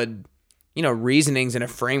solid, reasonings and a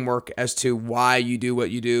framework as to why you do what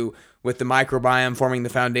you do, with the microbiome forming the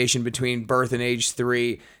foundation between birth and age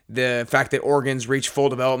 3, the fact that organs reach full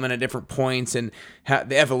development at different points, and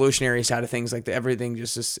the evolutionary side of things, like everything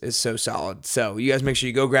just is so solid. So you guys make sure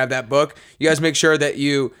you go grab that book. You guys make sure that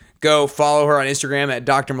you go follow her on Instagram at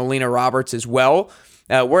Dr. Melina Roberts as well.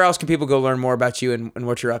 Where else can people go learn more about you and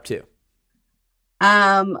what you're up to?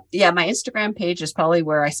 My Instagram page is probably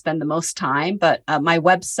where I spend the most time, but my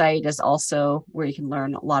website is also where you can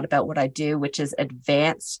learn a lot about what I do, which is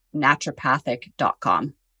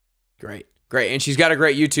advancednaturopathic.com. Great. And she's got a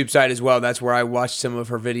great YouTube site as well. That's where I watched some of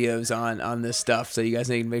her videos on this stuff. So you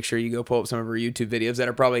guys need to make sure you go pull up some of her YouTube videos that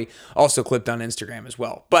are probably also clipped on Instagram as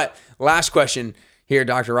well. But last question here,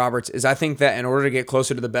 Dr. Roberts, is I think that in order to get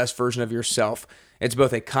closer to the best version of yourself, it's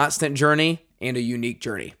both a constant journey and a unique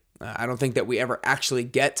journey. I don't think that we ever actually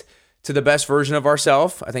get to the best version of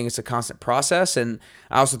ourselves. I think it's a constant process. And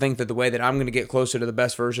I also think that the way that I'm going to get closer to the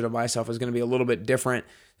best version of myself is going to be a little bit different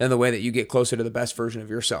than the way that you get closer to the best version of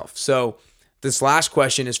yourself. So this last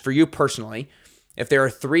question is for you personally. If there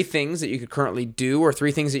are 3 things that you could currently do, or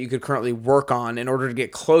 3 things that you could currently work on in order to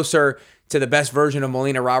get closer to the best version of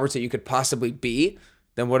Melina Roberts that you could possibly be,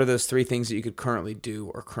 then what are those 3 things that you could currently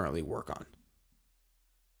do or currently work on?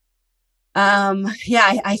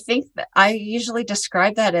 I think that I usually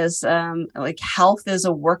describe that as like health is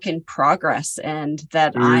a work in progress, and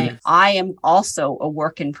that I am also a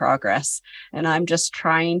work in progress, and I'm just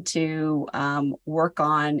trying to work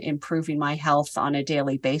on improving my health on a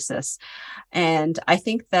daily basis. And I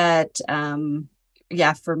think that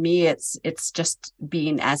for me, it's just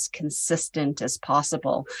being as consistent as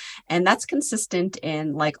possible. And that's consistent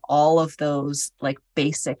in like all of those like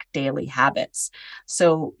basic daily habits.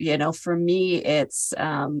 So, for me, it's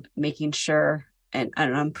making sure, and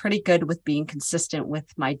I'm pretty good with being consistent with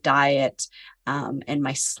my diet and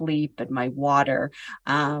my sleep and my water.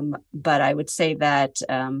 But I would say that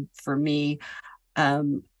for me,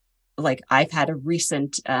 like I've had a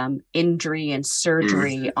recent injury and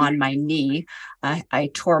surgery on my knee. I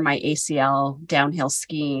tore my ACL downhill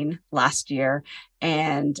skiing last year,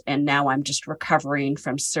 and now I'm just recovering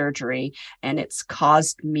from surgery, and it's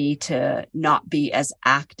caused me to not be as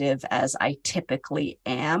active as I typically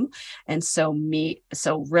am. And so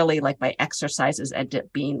really like my exercises end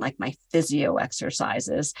up being like my physio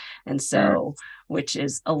exercises. And so which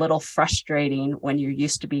is a little frustrating when you're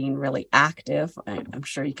used to being really active. I'm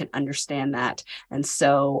sure you can understand that. And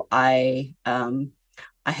so I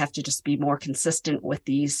have to just be more consistent with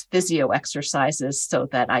these physio exercises so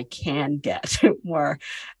that I can get more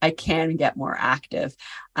active.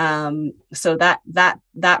 So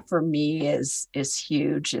that for me is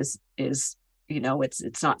huge, is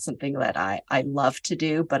it's not something that I love to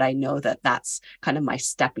do, but I know that that's kind of my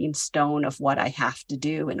stepping stone of what I have to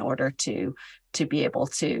do in order to be able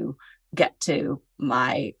to get to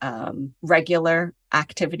my regular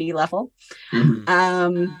activity level.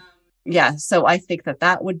 Mhm. Yeah, so I think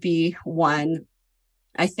that would be one.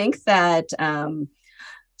 I think that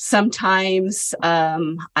sometimes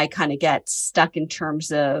I kind of get stuck in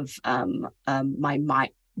terms of my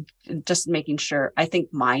mind, just making sure. I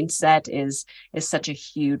think mindset is such a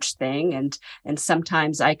huge thing, and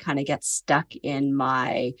sometimes I kind of get stuck in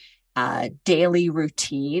my daily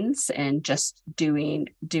routines and just doing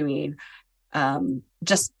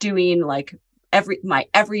like my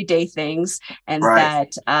everyday things, and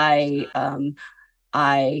Right. that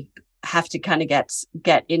I have to kind of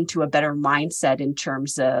get into a better mindset in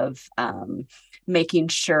terms of making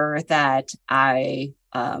sure that I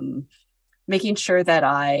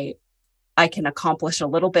can accomplish a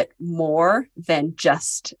little bit more than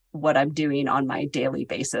just what I'm doing on my daily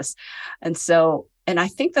basis. And I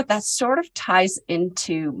think that sort of ties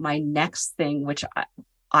into my next thing, which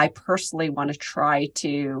I personally want to try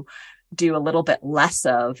to do a little bit less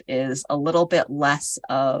of, is a little bit less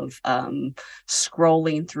of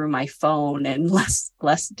scrolling through my phone, and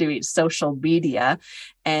less doing social media,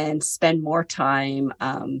 and spend more time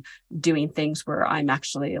doing things where I'm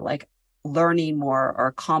actually like learning more or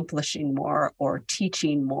accomplishing more or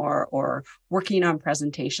teaching more or working on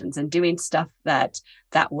presentations and doing stuff that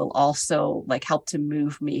will also like help to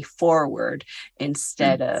move me forward,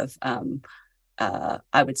 instead of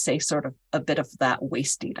I would say sort of a bit of that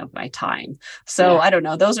wasting of my time. So I don't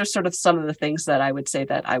know. Those are sort of some of the things that I would say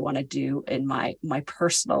that I want to do in my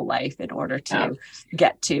personal life in order to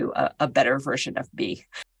get to a better version of me.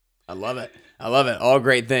 I love it. All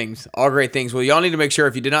great things. Well, y'all need to make sure,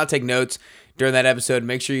 if you did not take notes during that episode,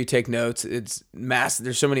 make sure you take notes. It's massive.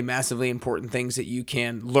 There's so many massively important things that you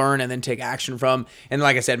can learn and then take action from. And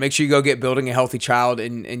like I said, make sure you go get Building a Healthy Child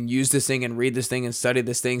and use this thing and read this thing and study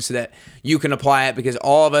this thing so that you can apply it, because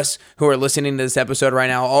all of us who are listening to this episode right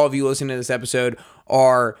now, all of you listening to this episode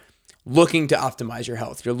are looking to optimize your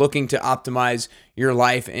health. You're looking to optimize your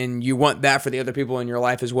life, and you want that for the other people in your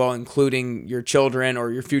life as well, including your children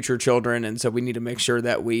or your future children. And so we need to make sure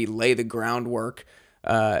that we lay the groundwork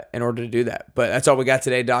in order to do that. But that's all we got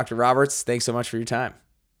today, Dr. Roberts. Thanks so much for your time.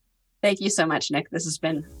 Thank you so much, Nick. This has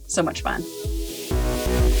been so much fun.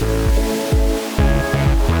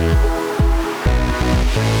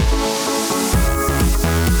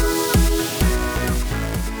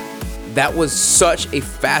 That was such a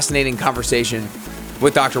fascinating conversation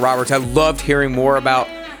with Dr. Roberts. I loved hearing more about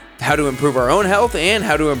how to improve our own health and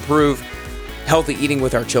how to improve healthy eating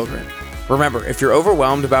with our children. Remember, if you're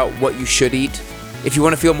overwhelmed about what you should eat, if you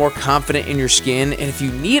want to feel more confident in your skin, and if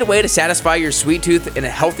you need a way to satisfy your sweet tooth in a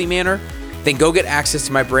healthy manner, then go get access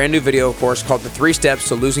to my brand new video course called The 3 Steps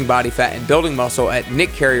to Losing Body Fat and Building Muscle at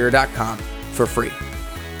nickcarrier.com for free.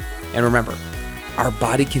 And remember, our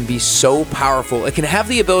body can be so powerful. It can have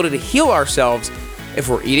the ability to heal ourselves if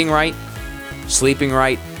we're eating right, sleeping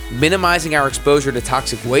right, minimizing our exposure to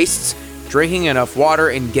toxic wastes, drinking enough water,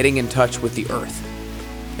 and getting in touch with the earth.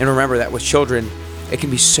 And remember that with children, it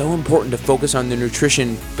can be so important to focus on the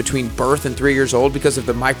nutrition between birth and 3 years old because of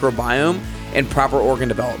the microbiome and proper organ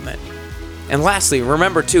development. And lastly,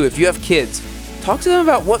 remember too, if you have kids, talk to them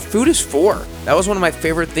about what food is for. That was one of my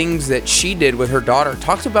favorite things that she did with her daughter.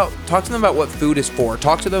 Talk to them about what food is for.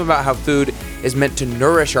 Talk to them about how food is meant to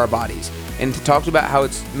nourish our bodies, and to talk about how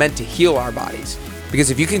it's meant to heal our bodies. Because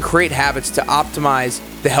if you can create habits to optimize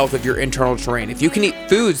the health of your internal terrain, if you can eat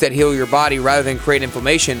foods that heal your body rather than create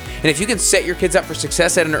inflammation, and if you can set your kids up for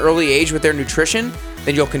success at an early age with their nutrition,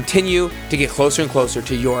 then you'll continue to get closer and closer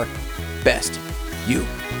to your best you.